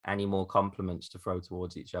any more compliments to throw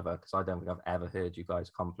towards each other? Because I don't think I've ever heard you guys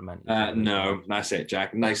compliment each other. No, that's it,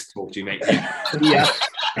 Jack. Nice to talk to you, mate. Yeah.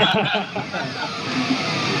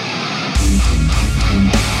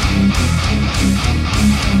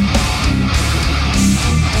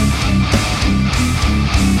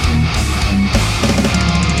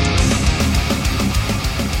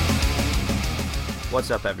 What's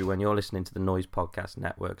up, everyone? You're listening to the Noise Podcast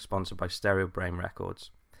Network, sponsored by Stereo Brain Records.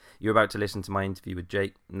 You're about to listen to my interview with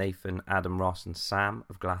Jake, Nathan, Adam Ross and Sam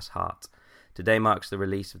of Glass Heart. Today marks the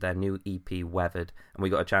release of their new EP, Weathered, and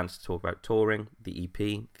we got a chance to talk about touring, the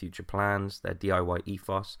EP, future plans, their DIY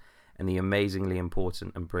ethos, and the amazingly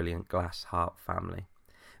important and brilliant Glass Heart family.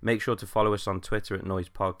 Make sure to follow us on Twitter at Noise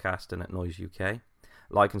Podcast and at Noise UK.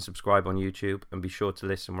 Like and subscribe on YouTube, and be sure to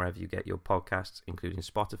listen wherever you get your podcasts, including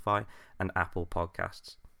Spotify and Apple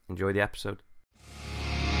Podcasts. Enjoy the episode.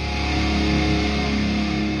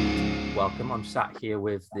 Welcome. I'm sat here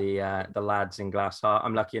with the lads in Glass Heart.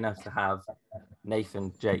 I'm lucky enough to have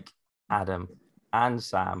Nathan, Jake, Adam, and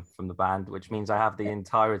Sam from the band, which means I have the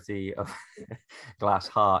entirety of Glass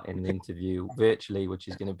Heart in the interview virtually, which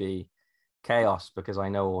is going to be chaos because I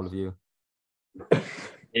know all of you.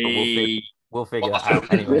 We'll figure it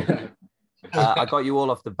out anyway. I got you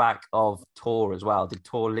all off the back of tour as well. Did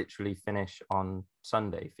tour literally finish on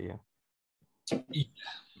Sunday for you?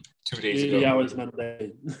 2 days ago. Yeah, it was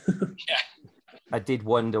Monday. Yeah. I did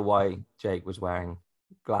wonder why Jake was wearing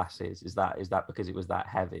glasses. Is that because it was that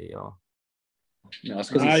heavy, or? No, it's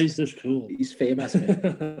because he's just cool. He's famous.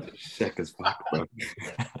 Sick as fuck, bro.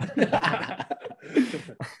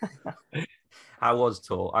 How was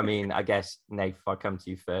tour? I mean, I guess, Nate, if I come to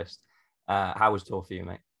you first, how was tour for you,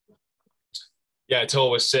 mate? Yeah, tour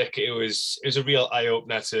was sick. It was a real eye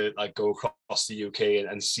opener to like go across the UK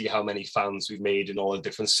and see how many fans we've made in all the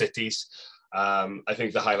different cities. I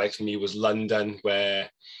think the highlight for me was London, where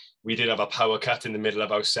we did have a power cut in the middle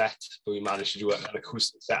of our set, but we managed to do an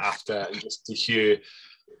acoustic set after, and just to hear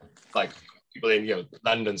like people in,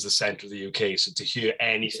 London's the centre of the UK, so to hear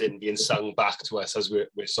anything being sung back to us as we're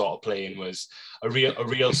sort of playing was a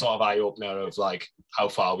real sort of eye opener of like how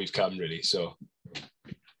far we've come, really. So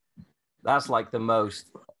that's like the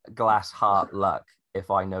most Glass Heart luck,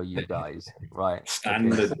 if I know you guys, right?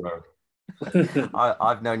 Standard, bro.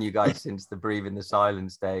 I've known you guys since the Breathe in the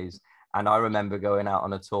Silence days, and I remember going out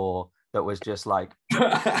on a tour that was just like, do you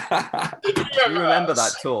remember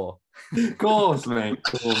that tour? Of course, mate.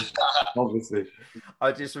 Of course. Obviously.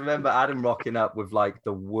 I just remember Adam rocking up with like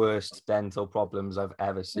the worst dental problems I've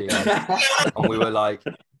ever seen. And we were like,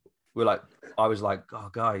 I was like, oh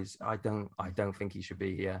guys, I don't think he should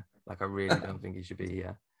be here. Like, I really don't think he should be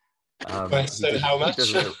here. How much?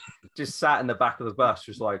 Just sat in the back of the bus,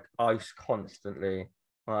 just like ice constantly.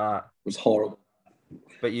 It was horrible.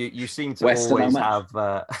 But you seem to always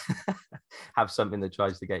have something that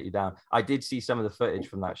tries to get you down. I did see some of the footage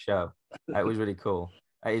from that show. It was really cool.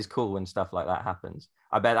 It is cool when stuff like that happens.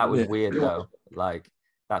 I bet that was weird though. Like,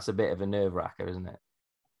 that's a bit of a nerve wracker, isn't it?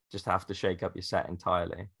 Just have to shake up your set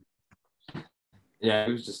entirely. Yeah,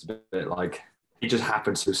 it was just a bit like, it just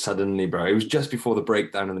happened so suddenly, bro. It was just before the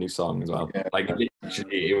breakdown of the new song as well. Yeah. Like,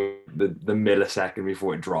 literally, the millisecond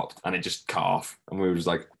before it dropped, and it just cut off. And we were just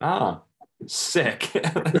like, sick.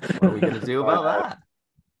 What are we going to do about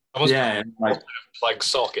that? Yeah, like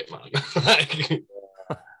socket, man.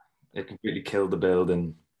 It completely killed the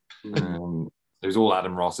building. It was all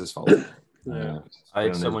Adam Ross's fault. I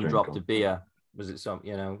heard someone dropped a beer. Was it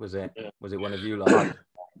was it one of you? Like,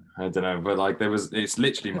 I don't know, but like it's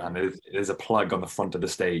literally, man, there's a plug on the front of the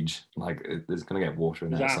stage. Like, there's gonna get water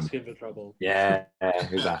in there. Who's asking for trouble? Yeah,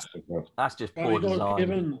 who's asking for it? That's just poor design.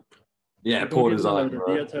 Poor design.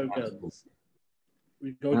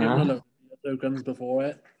 We got given a load of beer tokens before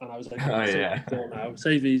it, and I was like, now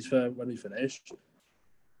save these for when we finish.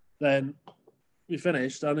 Then we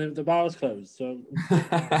finished, and the bar was closed. So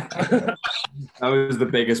that was the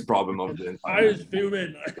biggest problem of the entire. I was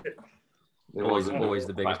fuming. Always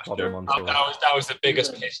the biggest problem on tour. That was the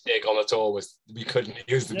biggest mistake on the tour, was we couldn't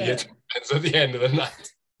use the beer tokens at the end of the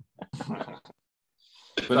night.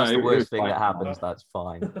 But that's the worst thing that happens. That's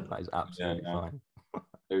fine. That is absolutely fine.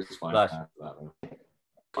 It was fine.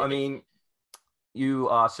 I mean, you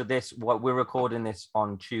are, we're recording this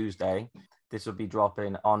on Tuesday. This will be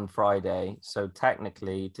dropping on Friday. So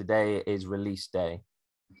technically today is release day.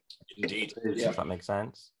 Indeed. Does that make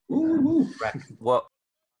sense? What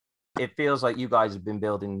it feels like you guys have been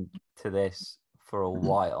building to this for a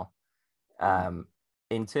while.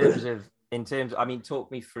 In terms of, I mean,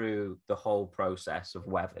 talk me through the whole process of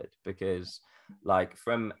Weathered, because like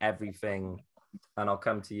from everything and I'll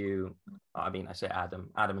come to you. I mean, I say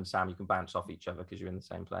Adam and Sam, you can bounce off each other because you're in the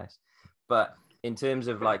same place. But in terms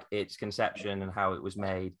of like its conception and how it was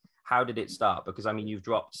made, how did it start? Because I mean, you've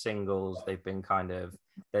dropped singles. They've been kind of,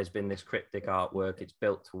 there's been this cryptic artwork. It's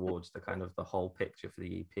built towards the kind of the whole picture for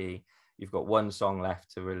the EP. You've got one song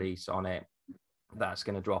left to release on it. That's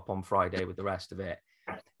going to drop on Friday with the rest of it.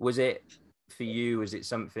 Was it for you? Is it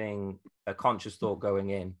something, a conscious thought going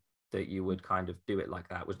in that you would kind of do it like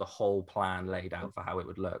that? Was the whole plan laid out for how it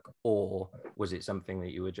would look? Or was it something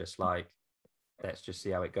that you were just like, let's just see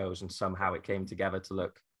how it goes, and somehow it came together to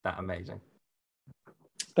look that amazing?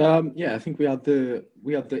 Yeah, I think we had the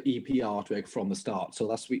EP artwork from the start,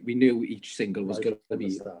 so we knew each single was going to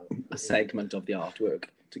be a segment of the artwork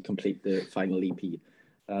to complete the final EP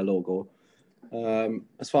logo.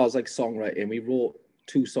 As far as like songwriting, we wrote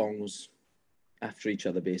 2 songs after each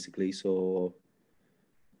other basically. So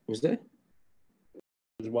was there?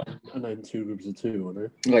 There's one and then 2 groups of 2, wasn't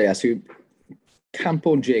it? Oh yeah, so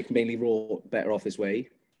Campo and Jake mainly wrote Better Off This Way.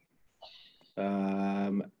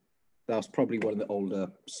 That was probably one of the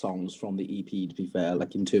older songs from the EP, to be fair,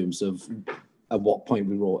 like in terms of at what point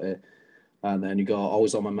we wrote it. And then you got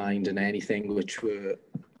Always On My Mind and Anything, which were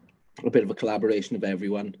a bit of a collaboration of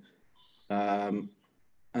everyone. And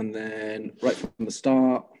then Right From the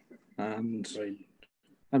Start and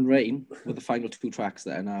Rain were the final 2 tracks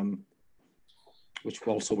then, which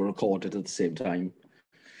also were recorded at the same time.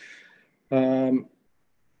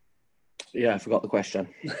 Yeah, I forgot the question.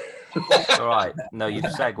 All right. No, you've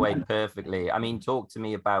segued perfectly. I mean, talk to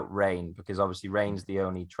me about Rain, because obviously Rain's the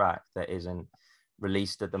only track that isn't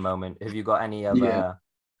released at the moment. Have you got any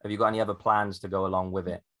other plans to go along with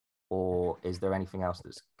it? Or is there anything else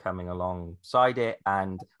that's coming alongside it?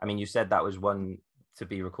 And I mean, you said that was one to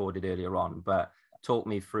be recorded earlier on, but talk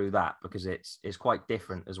me through that, because it's quite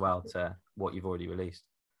different as well to what you've already released.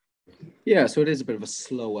 Yeah, so it is a bit of a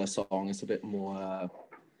slower song. It's a bit more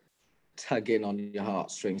tugging on your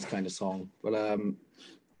heartstrings kind of song. But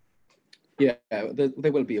yeah,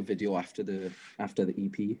 there will be a video after the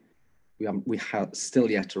EP. We have still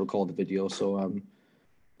yet to record the video, so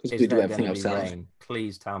because we do everything ourselves. Rain?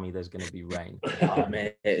 Please tell me there's going to be rain. Oh,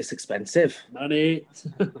 mate, it's expensive. Money.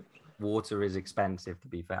 Water is expensive, to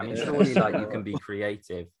be fair. I mean, surely like you can be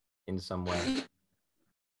creative in some way.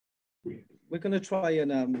 We're going to try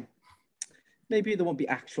and maybe there won't be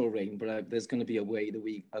actual rain, but there's going to be a way that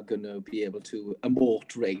we are going to be able to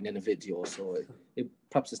emote rain in a video. So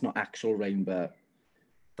perhaps it's not actual rain, but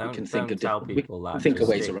don't tell people that. Think of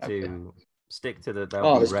ways around. Stick to the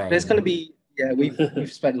rain. There's going to be. Yeah,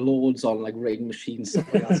 we've spent loads on like rain machines. So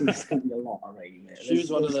there's going to be a lot of rain.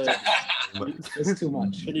 Choose one of the. There's too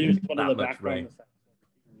much. Can you use one of the background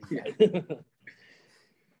effects?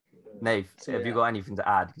 Nave, have you got anything to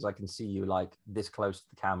add? Because I can see you like this close to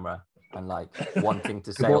the camera and like wanting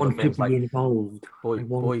to say all the things like,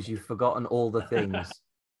 boys, you've forgotten all the things.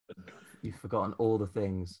 You've forgotten all the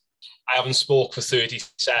things. I haven't spoke for 30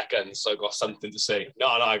 seconds, so I've got something to say. No,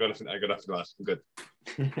 I got nothing to add. I'm good.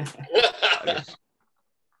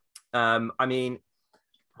 I mean,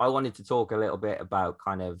 I wanted to talk a little bit about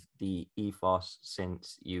kind of the ethos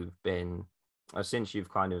since you've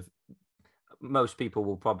kind of, most people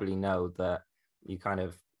will probably know that you kind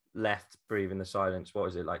of left Breathing the Silence. What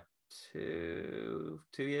was it, like 2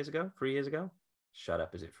 years ago? 3 years ago? Shut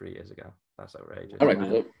up, is it 3 years ago? That's outrageous. All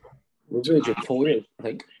right, we're doing 4 years, I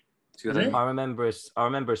think. I remember us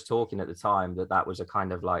talking at the time that was a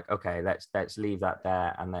kind of like, okay, let's leave that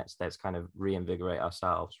there and let's kind of reinvigorate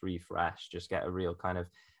ourselves, refresh, just get a real kind of.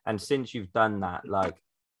 And since you've done that, like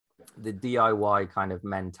the DIY kind of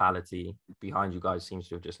mentality behind you guys seems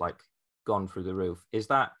to have just like gone through the roof. Is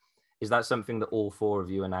that something that all 4 of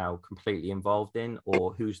you are now completely involved in,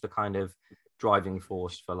 or who's the kind of driving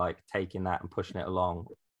force for like taking that and pushing it along?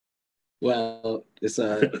 Well, it's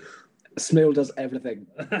Smil does everything.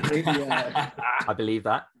 I believe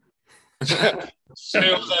that.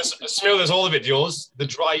 Smil does all the videos, the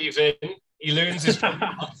drive-in. He learns his.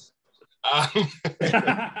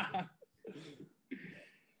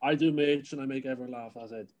 I do merch and I make everyone laugh.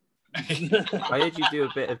 That's it. I heard you do a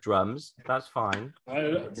bit of drums. That's fine.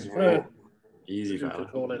 Easy, fella.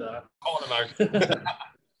 Call it that. Call him out.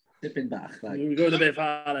 Dipping back. Like. We're going a bit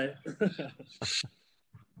far, eh?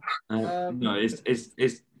 No, it's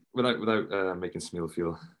without making Smil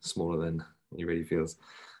feel smaller than he really feels.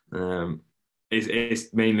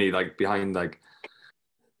 It's mainly like behind like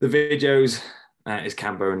the videos is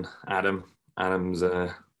Campo and Adam. Adam's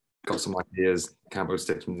got some ideas. Campo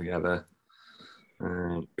sticks them together,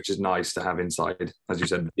 which is nice to have inside. As you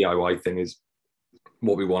said, the DIY thing is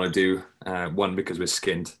what we want to do. One, because we're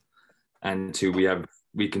skint, and 2, we have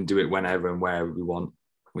we can do it whenever and wherever we want,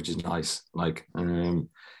 which is nice. Like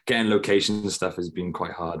getting locations and stuff has been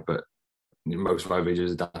quite hard, but most of our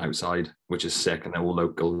videos are done outside, which is sick, and they're all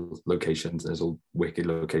local locations. There's all wicked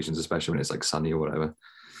locations, especially when it's like sunny or whatever.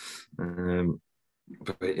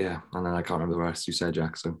 But yeah, and then I can't remember the rest you said,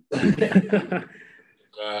 Jack. So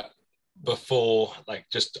before, like,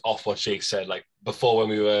 just off what Jake said, like before when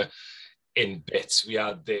we were in bits, we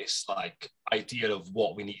had this like idea of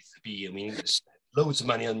what we need to be, and we needed to spend loads of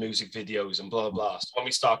money on music videos and blah blah. So when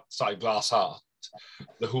we started Glass Heart,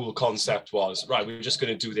 the whole concept was, right, we're just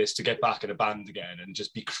going to do this to get back in a band again and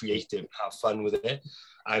just be creative and have fun with it.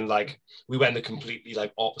 And like we went the completely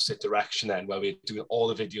like opposite direction then, where we're doing all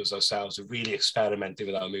the videos ourselves, we're really experimenting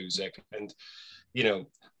with our music. And you know,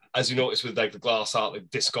 as you notice with like the Glass Heart like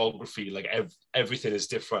discography, like everything is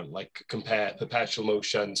different. Like compare Perpetual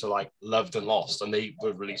Motion to like Loved and Lost, and they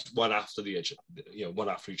were released one after each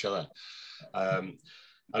other. And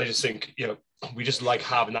I just think, you know, we just like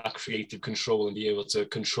having that creative control and be able to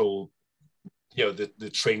control, you know, the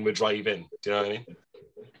train we're driving. Do you know what I mean?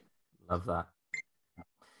 Love that.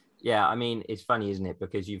 Yeah, I mean, it's funny, isn't it?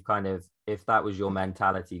 Because you've kind of, if that was your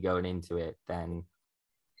mentality going into it, then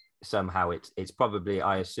somehow it's probably,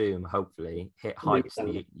 I assume, hopefully, hit heights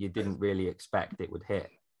that you didn't really expect it would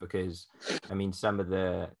hit. Because, I mean, some of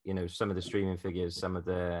the streaming figures, some of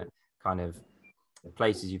the kind of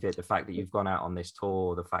places you've hit, the fact that you've gone out on this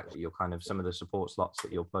tour, the fact that you're kind of, some of the support slots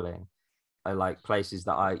that you're pulling are like places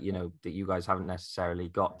that that you guys haven't necessarily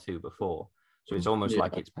got to before. So it's almost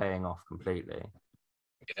like it's paying off completely.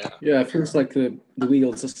 Yeah, it feels like the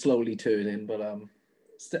wheels are slowly turning, but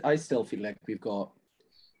I still feel like we've got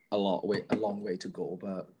a long way to go.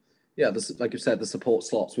 But yeah, like you said, the support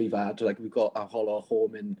slots we've had, like we've got our Hollow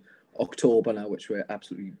Home in October now, which we're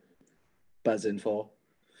absolutely buzzing for.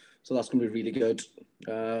 So that's going to be really good.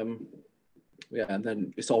 Yeah, and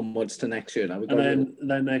then it's onwards to next year now. Then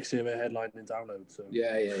next year we're headlining Download. So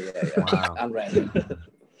yeah. Wow. And ready.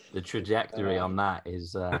 The trajectory on that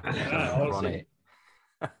is running.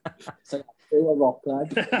 So do a rock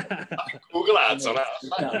lad. Google ads on that.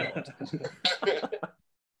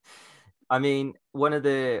 I mean,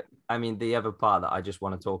 the other part that I just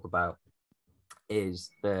want to talk about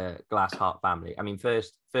is the Glass Heart family. I mean,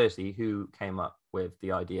 firstly, who came up with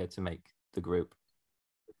the idea to make the group?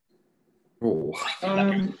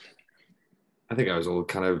 I think I was all it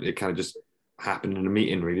kind of just happened in a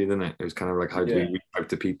meeting, really, didn't it? It was kind of like, how do we reach out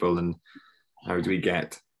to people, and how do we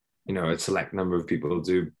get, you know, a select number of people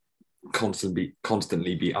to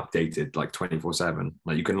constantly be updated like 24/7.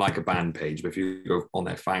 Like you can like a band page, but if you go on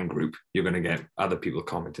their fan group, you're going to get other people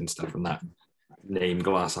commenting stuff, and that name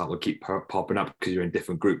Glass Heart will keep popping up because you're in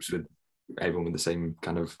different groups with everyone with the same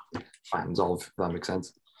kind of fans of, if that makes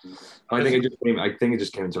sense. I think it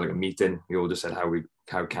just came into like a meeting. We all just said, how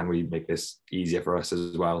can we make this easier for us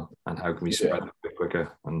as well, and how can we spread it a bit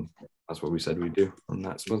quicker, and that's what we said we'd do, and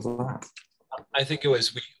that's what that. I think it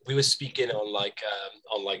was we were speaking on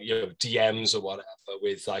you know, DMs or whatever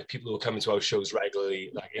with like people who were coming to our shows regularly,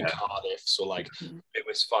 like in Cardiff, so like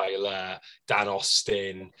Lewis Feiler, Dan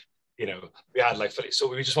Austin, you know, we had like, so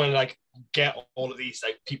we just wanted to like get all of these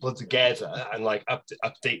like people together and like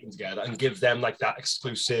update them together and give them like that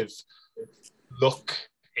exclusive look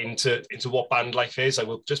into what band life is. Like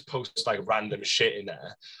we'll just post like random shit in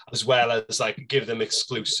there, as well as like give them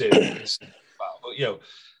exclusive you know,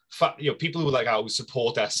 people who like who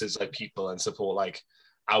support us as like people and support like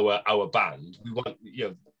our band. We want, you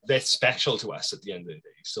know, they're special to us at the end of the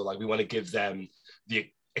day. So like we want to give them the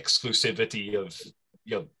exclusivity of,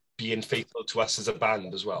 you know, being faithful to us as a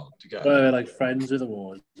band as well. We're like friends with them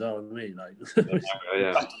all. You know what I mean? Like,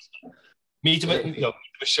 meet them at, you know,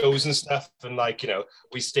 the shows and stuff, and like, you know,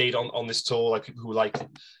 we stayed on this tour, like people who like, you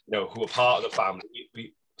know, who were part of the family.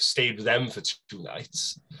 We stayed with them for 2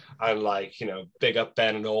 nights, and like, you know, big up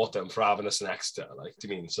Ben and Autumn for having us next to, like, do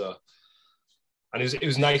you mean? So, and it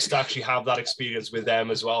was nice to actually have that experience with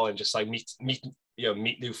them as well, and just like meet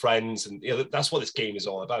new friends, and you know, that's what this game is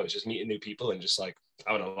all about. It's just meeting new people and just like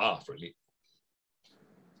having a laugh, really.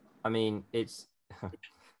 I mean, it's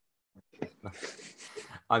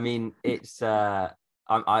I will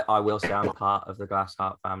say I'm part of the Glass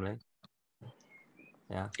Heart family.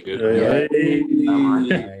 Yeah. Good.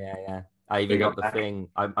 Yeah. I even got the thing.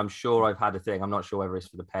 I'm sure I've had a thing. I'm not sure whether it's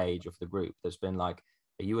for the page or for the group. That's been like,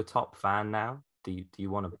 "Are you a top fan now? Do you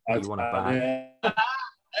want to ban?"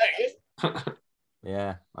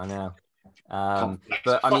 Yeah, I know.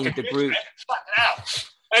 But I mean, the group.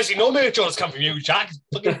 Actually, no merch orders come from you, Jack. It's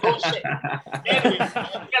fucking bullshit. Get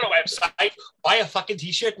a website, buy a fucking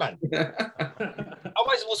t-shirt, man. How am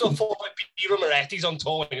I supposed to afford my Biro Moretti's on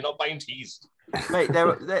tour when you're not buying tees? Mate,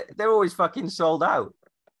 they're always fucking sold out.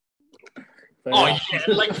 Oh yeah,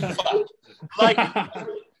 like fuck. Like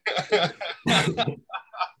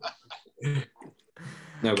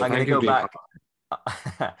No, but I'm gonna thank you go for being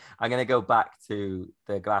back. I'm gonna go back to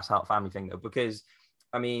the Glass Heart family thing though, because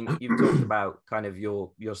I mean, you've talked about kind of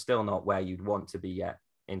you're still not where you'd want to be yet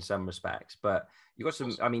in some respects, but you've got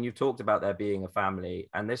some. I mean, you've talked about there being a family,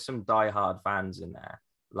 and there's some diehard fans in there.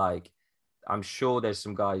 Like, I'm sure there's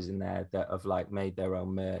some guys in there that have like made their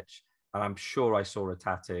own merch, and I'm sure I saw a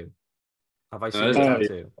tattoo. Have I seen a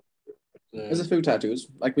tattoo? There's a few tattoos.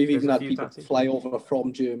 Like we've even had people tattoos. fly over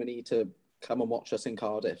from Germany to come and watch us in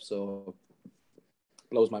Cardiff. So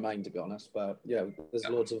blows my mind, to be honest. But yeah, there's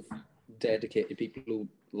loads of dedicated people who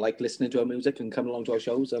like listening to our music and come along to our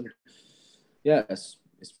shows. And yeah, it's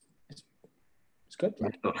good.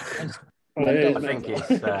 Like, I think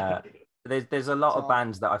it's there's a lot of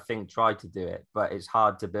bands that I think try to do it, but it's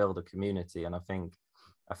hard to build a community. And I think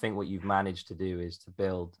what you've managed to do is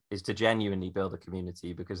to genuinely build a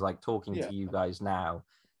community, because like talking to you guys now,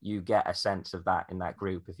 you get a sense of that in that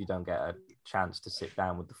group. If you don't get a chance to sit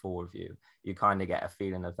down with the four of you, you kind of get a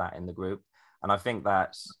feeling of that in the group. And I think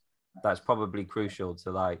that's probably crucial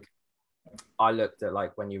to like, I looked at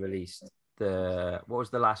like when you released what was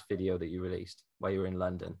the last video that you released where you were in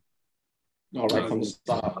London? Right from the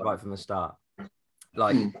start. Right from the start.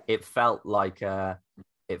 Like it felt like a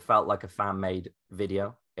fan-made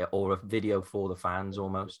video, or a video for the fans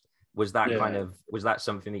almost. Was that was that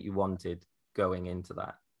something that you wanted going into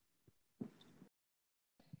that?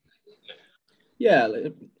 Yeah,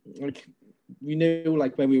 like we knew,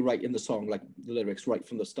 like when we were writing the song, like the lyrics right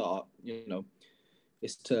from the start, you know,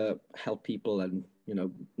 is to help people, and you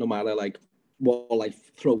know, no matter like what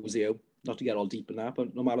life throws you, not to get all deep in that,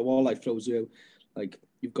 but no matter what life throws you, like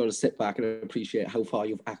you've got to sit back and appreciate how far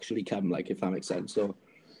you've actually come, like if that makes sense. So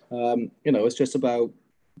you know, it's just about,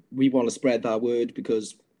 we want to spread that word,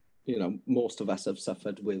 because you know, most of us have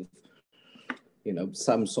suffered with, you know,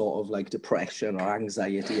 some sort of like depression or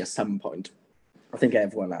anxiety at some point. I think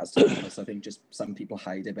everyone has, to be honest. I think just some people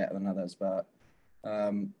hide it better than others. But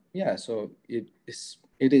yeah, so it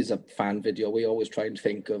is a fan video. We always try and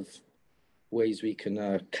think of ways we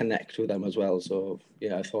can connect with them as well. So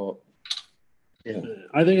yeah, I thought, yeah,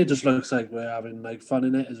 I think it just looks like we're having like fun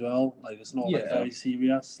in it as well. Like it's not like very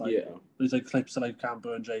serious. Like there's like clips of like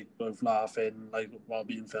Camper and Jake both laughing like while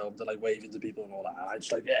being filmed and like waving to people and all that. I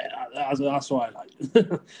just like, yeah, that's what I like.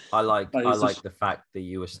 I like the fact that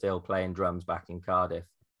you were still playing drums back in Cardiff.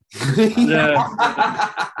 Yeah.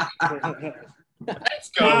 Let's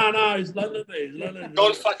go. No, it's London. London.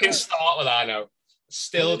 Don't fucking start with that now.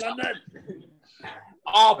 Still London.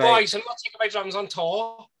 Oh, boys, I'm not taking my drums on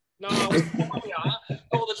tour. No, all the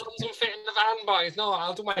drums don't fit in the van, boys. No,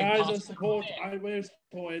 I'll do my part. We're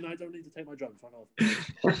supporting. I don't need to take my drums off.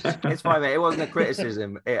 It's fine, mate. It wasn't a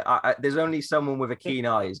criticism. There's only someone with a keen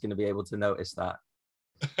eye who's going to be able to notice that.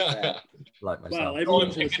 Like myself. Well,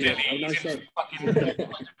 everyone should see it.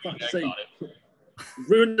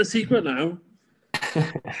 Ruin the secret now.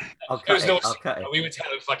 I'll cut it. We were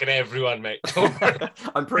telling fucking everyone, mate.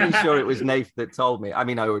 I'm pretty sure it was Nath that told me. I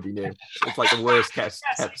mean, I already knew. It's like the worst kept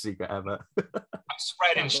secret ever. I'm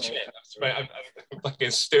spreading shit. I'm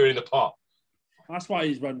fucking stirring the pot. That's why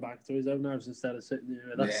he's run back to his own house instead of sitting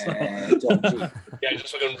here. Yeah,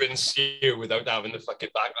 just fucking rinse you without having the fucking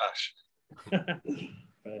backlash.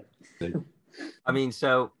 I mean,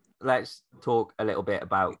 so let's talk a little bit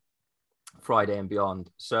about Friday and beyond.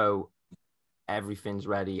 So everything's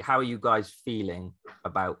ready. How are you guys feeling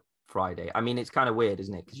about Friday? I mean, it's kind of weird,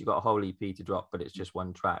 isn't it? Because you've got a whole EP to drop, but it's just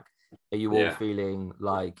one track. Are you all feeling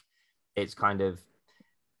like it's kind of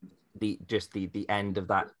the end of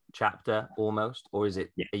that chapter almost? Or is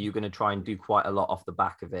it, are you going to try and do quite a lot off the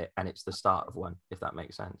back of it and it's the start of one, if that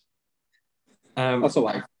makes sense? That's all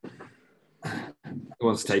right. Who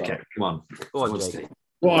wants to take it? Come on. Go on, Jake.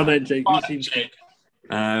 Go on then, Jake. I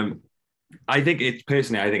think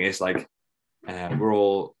it's like, we're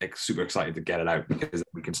all like super excited to get it out, because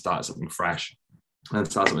we can start something fresh and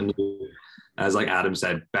start something new. As like Adam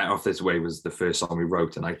said, Better Off This Way was the first song we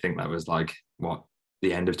wrote, and I think that was like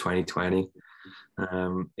the end of 2020.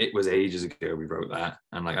 It was ages ago we wrote that,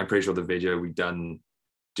 and like I'm pretty sure the video we done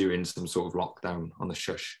doing some sort of lockdown on the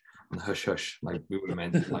hush hush, like we would have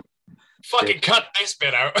meant like fucking cut this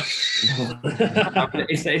bit out.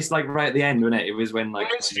 it's like right at the end, wasn't it? It was when like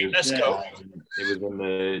let's go. It was when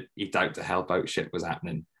the Eat Out to Help Out shit was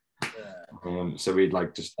happening. So we'd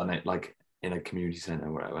like just done it like in a community center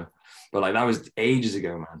or whatever. But like that was ages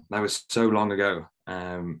ago, man. That was so long ago.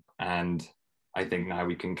 And I think now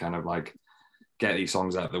we can kind of like get these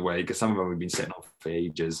songs out of the way, because some of them we've been sitting on for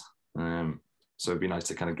ages. So it'd be nice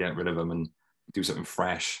to kind of get rid of them and do something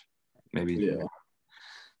fresh. Maybe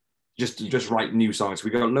just write new songs. We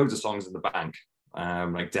got loads of songs in the bank,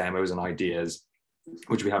 like demos and ideas,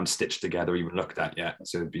 which we haven't stitched together, even looked at yet.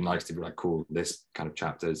 So it'd be nice to be like, cool, this kind of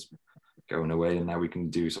chapter's going away, and now we can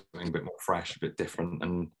do something a bit more fresh, a bit different,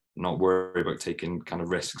 and not worry about taking kind of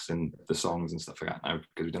risks in the songs and stuff like that now,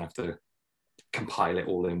 because we don't have to compile it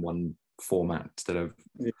all in one format instead of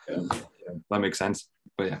that makes sense.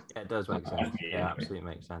 But yeah, it does make sense. Yeah, absolutely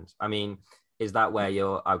makes sense. I mean, is that where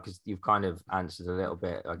you're, because you've kind of answered a little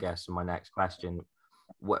bit, I guess, in my next question.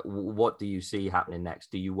 What do you see happening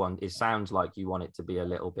next? Do you want, it sounds like you want it to be a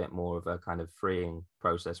little bit more of a kind of freeing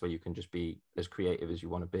process where you can just be as creative as you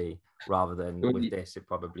want to be, rather than with this, it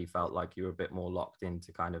probably felt like you were a bit more locked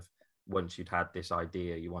into kind of, once you'd had this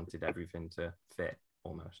idea, you wanted everything to fit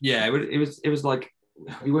almost. Yeah, it was like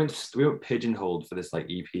we weren't pigeonholed for this like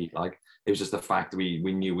EP. Like it was just the fact that we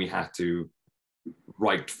knew we had to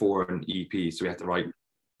write for an EP, so we had to write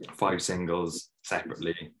 5 singles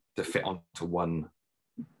separately to fit onto one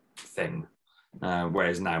thing.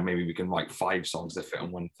 Whereas now maybe we can write 5 songs that fit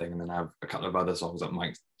on one thing, and then have a couple of other songs that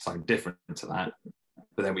might sound different to that.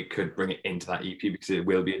 But then we could bring it into that EP because it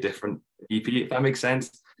will be a different EP, if that makes sense.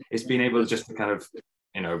 It's being able to just kind of,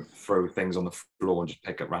 throw things on the floor and just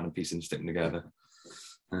pick up random pieces and stick them together.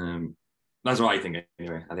 That's what I think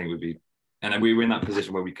anyway. I think it would be, and then we were in that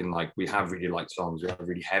position where we can we have really light songs, we have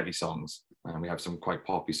really heavy songs, and we have some quite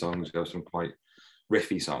poppy songs, we have some quite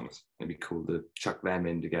riffy songs. It'd be cool to chuck them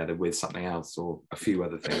in together with something else or a few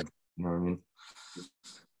other things. You know what I mean?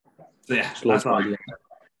 So yeah, that's right.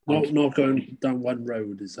 Not going down one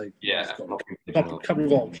road is like a couple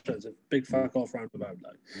of options, a big fuck off roundabout.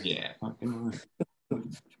 Yeah,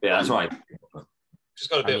 that's right. Just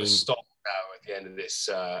got a bit of a stop now at the end of this,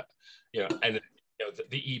 and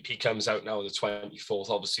the EP comes out now on the 24th.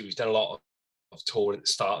 Obviously, we've done a lot of touring at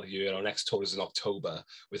the start of the year. Our next tour is in October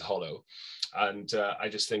with Hollow, and I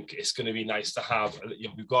just think it's going to be nice to have.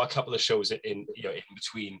 We've got a couple of shows in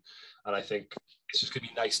between, and I think it's just going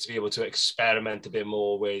to be nice to be able to experiment a bit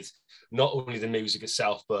more with not only the music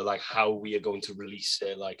itself, but like how we are going to release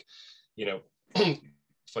it.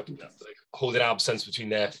 Holding Absence between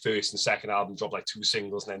their first and second album, drop 2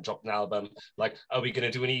 singles and then drop an album. Are we going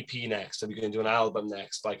to do an EP next? Are we going to do an album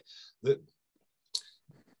next?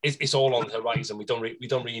 It's all on the horizon. We don't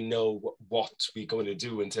really know what we're going to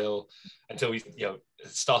do until we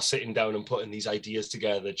start sitting down and putting these ideas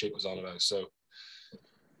together that Jake was on about. So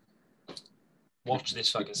watch this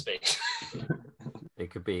fucking space. It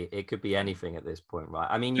could be anything at this point, right?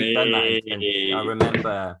 I mean, you've done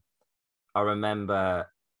that. I remember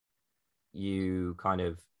you kind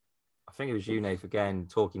of, I think it was you, Nath, again,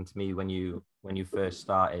 talking to me when you first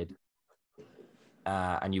started,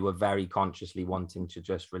 and you were very consciously wanting to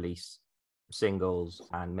just release singles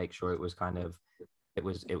and make sure it was kind of, it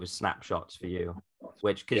was snapshots for you,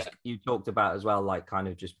 which, because you talked about as well, kind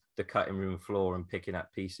of just the cutting room floor and picking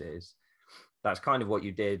up pieces. That's kind of what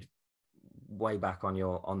you did way back on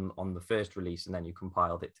on the first release, and then you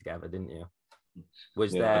compiled it together, didn't you?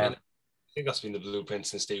 Was there? I think that's been the blueprint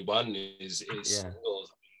since day one. Is singles.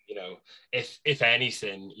 If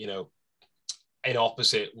anything, an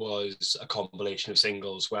opposite was a compilation of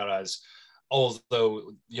singles, whereas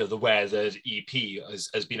although the Weathered EP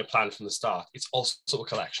has been a plan from the start, it's also a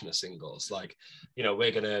collection of singles.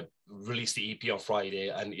 We're gonna release the EP on Friday,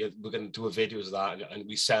 and we're gonna do a videos of that, and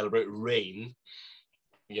we celebrate Rain,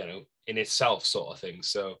 in itself, sort of thing.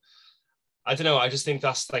 So I don't know. I just think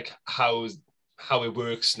that's how it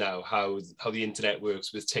works now, how the internet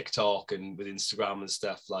works with TikTok and with Instagram and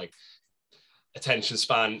stuff. Attention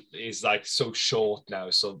span is so short now,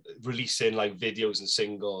 so releasing videos and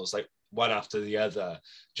singles one after the other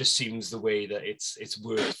just seems the way that it's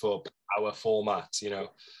worked for our format,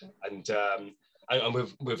 and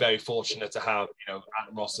we're very fortunate to have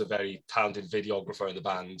Adam Ross, a very talented videographer in the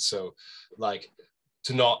band, so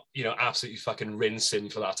to not absolutely fucking rinse him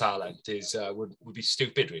for that talent is would be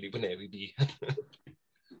stupid, really, wouldn't it? We'd be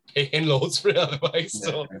paying loads for it otherwise.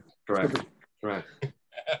 So correct.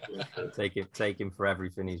 Take him for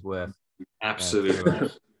everything he's worth. Absolutely.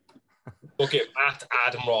 Okay, at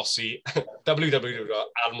Adam Rossi,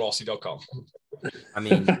 www.adamrossi.com. I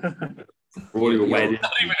mean, for your wedding.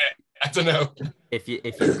 I don't know. If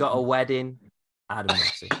you've got a wedding, Adam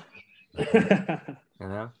Rossi.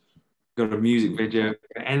 Got a music video,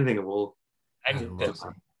 anything at all. Anything.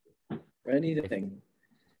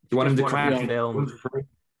 Do you want him to crash film?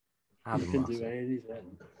 Adam can do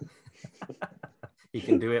anything. He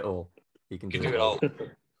can do it all. He can do it all.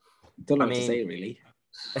 Don't know what to say, really.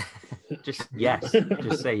 Just yes.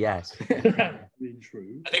 Just say yes.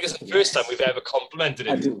 True. I think it's the first time we've ever complimented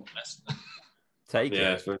him. I do. Take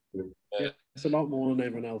Yeah, it. It's a lot more than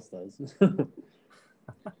everyone else does.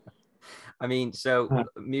 I mean, so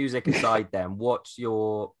music aside, then, what's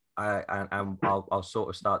your and I'll sort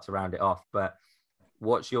of start to round it off, but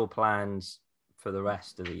what's your plans for the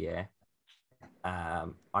rest of the year?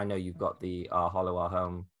 I know you've got the Our Hollow Our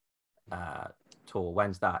Home tour.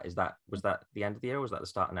 When's that? Was that the end of the year or was that the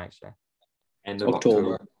start of next year? End of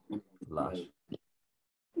October. Lush.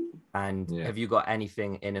 And have you got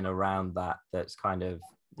anything in and around that's kind of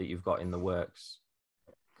that you've got in the works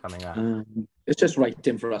coming out? It's just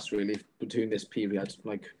writing for us really between this period.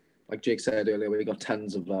 Like Jake said earlier, we got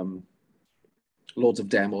tons of loads of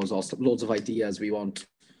demos or loads of ideas we want.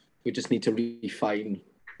 We just need to refine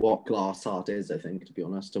what Glass Heart is, I think, to be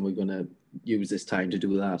honest, and we're going to use this time to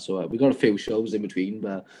do that. So we got a few shows in between,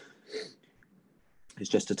 but it's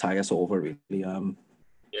just to tie us over really.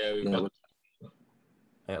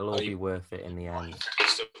 It'll all be worth it in the end.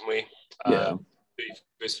 Yeah.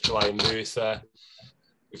 First of July in Merthyr.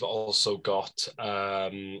 We've also got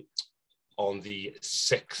on the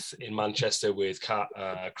 6th in Manchester with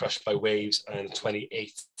Crushed by Waves, and the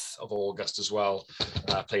 28th of August as well,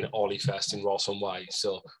 playing at Ollie Fest in Ross on Wye.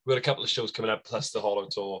 So we've got a couple of shows coming up, plus the Hollow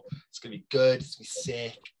tour. It's going to be good. It's going to be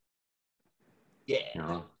sick.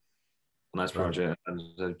 Yeah. Nice project.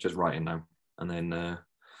 And just writing now. And then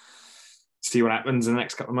see what happens in the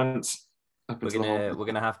next couple of months. We're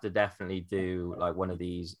gonna have to definitely do like one of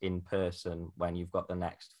these in person when you've got the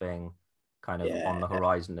next thing kind of on the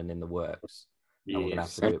horizon and in the works. And we're gonna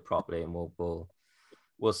have to do it properly, and we'll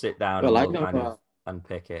sit down and we'll kind of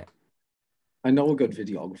unpick it. I know a good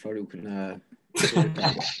videographer who can.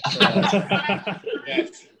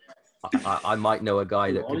 I might know a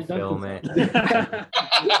guy that can film it.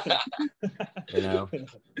 You know,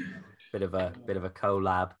 bit of a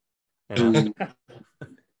collab. You know?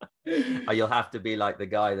 You'll have to be like the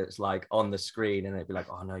guy that's like on the screen, and it'd be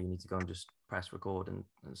like, oh no, you need to go and just press record and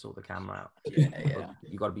sort the camera out.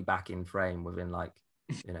 You got to be back in frame within like,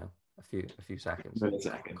 you know, a few seconds.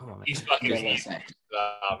 Come on, man. He's fucking used to that,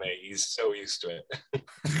 mate. He's so used to it.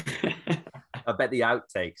 I bet the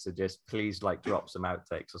outtakes are just, please like drop some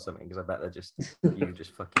outtakes or something, because I bet they're just you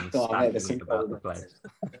just fucking stabbing about the place.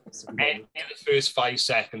 Any of the first 5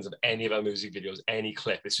 seconds of any of our music videos, any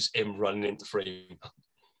clip, it's just him running into frame.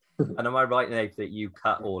 And am I right, Nate, that you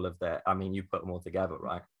cut all of that? I mean, you put them all together,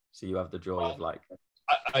 right? So you have the joy of like.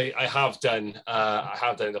 I have done. I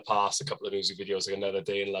have done in the past a couple of music videos, like Another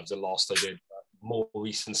Day in Loved and Lost. I did more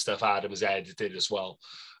recent stuff. Adam's edited as well.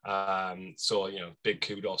 So you know, big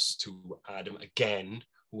kudos to Adam again,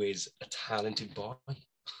 who is a talented boy.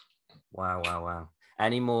 Wow.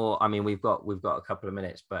 Any more? I mean, we've got a couple of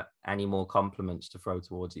minutes, but any more compliments to throw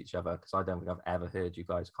towards each other? Because I don't think I've ever heard you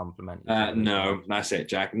guys compliment each other. No, that's it,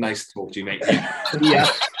 Jack. Nice to talk to you, mate. Yeah.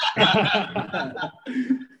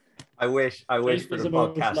 I wish for the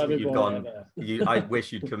podcast that you'd gone. I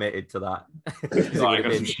wish you'd committed to that. I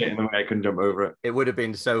got some shit in the way. I couldn't jump over it. It would have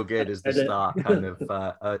been so good as the start kind of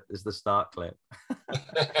as the start clip.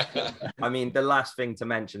 I mean, the last thing to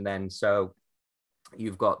mention then. So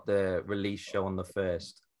you've got the release show on the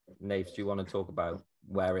 1st. Nave, do you want to talk about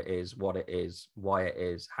where it is, what it is, why it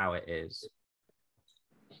is, how it is?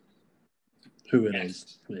 Who it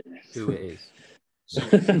is. Who it is.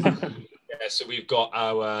 So we've got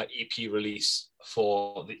our EP release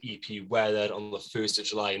for the EP Weathered on the 1st of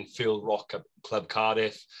July in Field Rock Club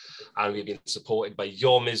Cardiff, and we've been supported by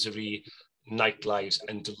Your Misery, Nightlives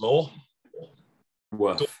and Delore.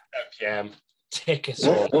 Woof. 10 PM. Tickets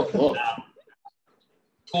are on now.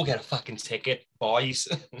 Go get a fucking ticket, boys.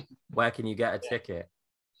 Where can you get a ticket?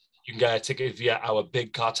 You can get a ticket via our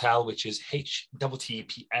big cartel, which is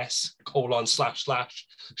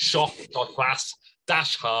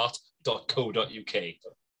https://shop.glass-heart.co.uk.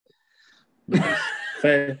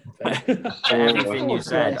 Fair. Everything you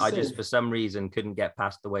said, I just for some reason couldn't get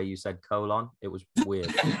past the way you said colon. It was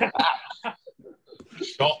weird.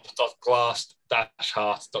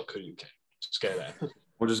 Shop.glass-heart.co.uk. Just go there.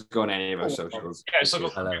 We'll just go on any of our socials. Yeah, so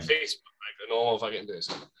look on Facebook, like a normal fucking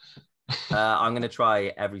person. I'm going to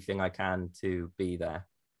try everything I can to be there.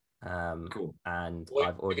 Cool. And What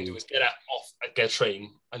I've already. you can do is get a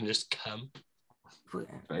train and just come.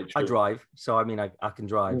 I drive, so I mean, I can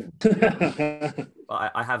drive.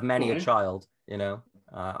 I have many a child, you know.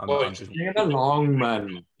 I'm just get along,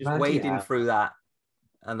 man. Just wading through that,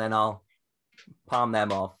 and then I'll palm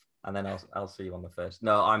them off, and then I'll see you on the 1st.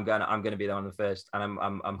 No, I'm gonna be there on the 1st, and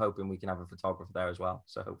I'm hoping we can have a photographer there as well.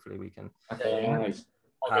 So hopefully we can have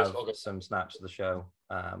some snaps of the show,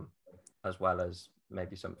 as well as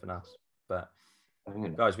maybe something else. But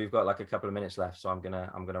guys, we've got like a couple of minutes left, so I'm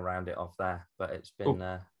gonna round it off there. But it's been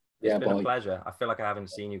a pleasure. I feel like I haven't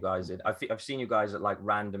seen you guys. I've seen you guys at like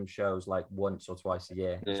random shows like once or twice a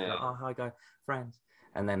year. Just like, oh, hi guys, friends,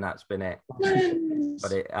 and then that's been it.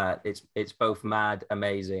 But it's both mad,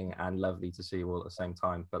 amazing, and lovely to see you all at the same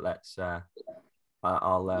time. But let's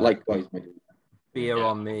I'll likewise, mate. Beer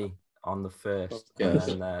on me on the 1st,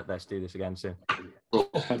 and then let's do this again soon.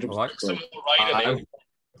 100%. All right.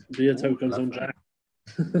 Beer tokens on Jack.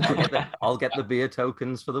 I'll get the beer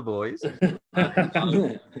tokens for the boys.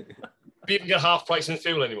 People get half price in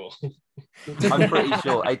fuel anymore. I'm pretty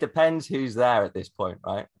sure. It depends who's there at this point,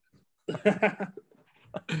 right? If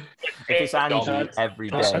it's Angie, every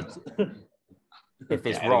day. If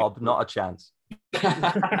it's Rob, not a chance.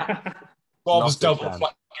 Rob's double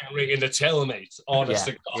fucking ringing the till, mate. Honest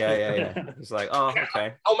to God. Yeah. It's like, oh,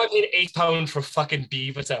 okay. How am I paying £8 for a fucking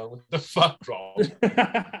beaver tail? What the fuck, Rob?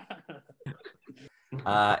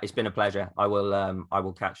 It's been a pleasure. I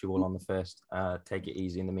will catch you all on the 1st. Take it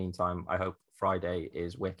easy in the meantime. I hope Friday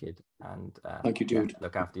is wicked. And thank you, dude.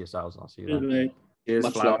 Look after yourselves. I'll see you then.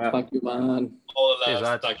 Cheers, Thank you, man. All the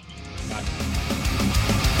love. Thank you.